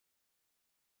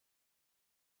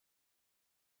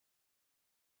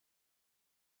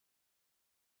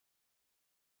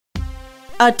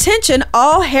Attention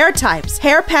all hair types.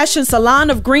 Hair Passion Salon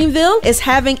of Greenville is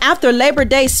having after Labor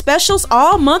Day specials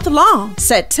all month long.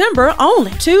 September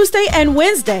only. Tuesday and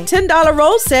Wednesday, $10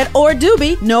 roll set or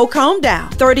doobie, no comb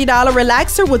down. $30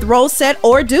 relaxer with roll set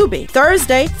or doobie.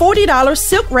 Thursday, $40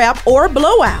 silk wrap or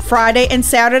blowout. Friday and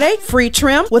Saturday, free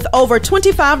trim with over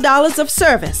 $25 of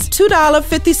service.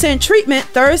 $2.50 treatment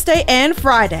Thursday and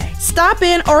Friday. Stop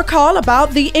in or call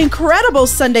about the incredible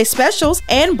Sunday specials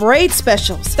and braid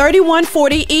specials.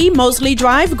 3140 E Moseley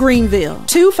Drive Greenville,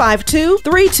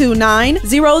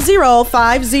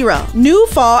 252-329-0050. New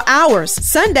fall hours,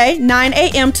 Sunday 9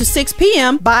 a.m. to 6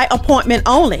 p.m. by appointment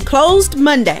only. Closed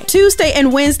Monday, Tuesday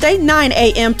and Wednesday 9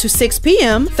 a.m. to 6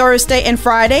 p.m. Thursday and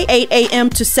Friday 8 a.m.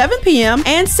 to 7 p.m.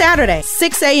 and Saturday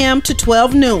 6 a.m. to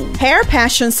 12 noon. Hair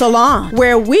Passion Salon,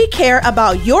 where we care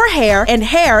about your hair and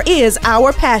hair is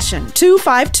our passion.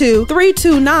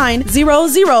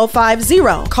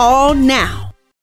 252-329-0050. Call now.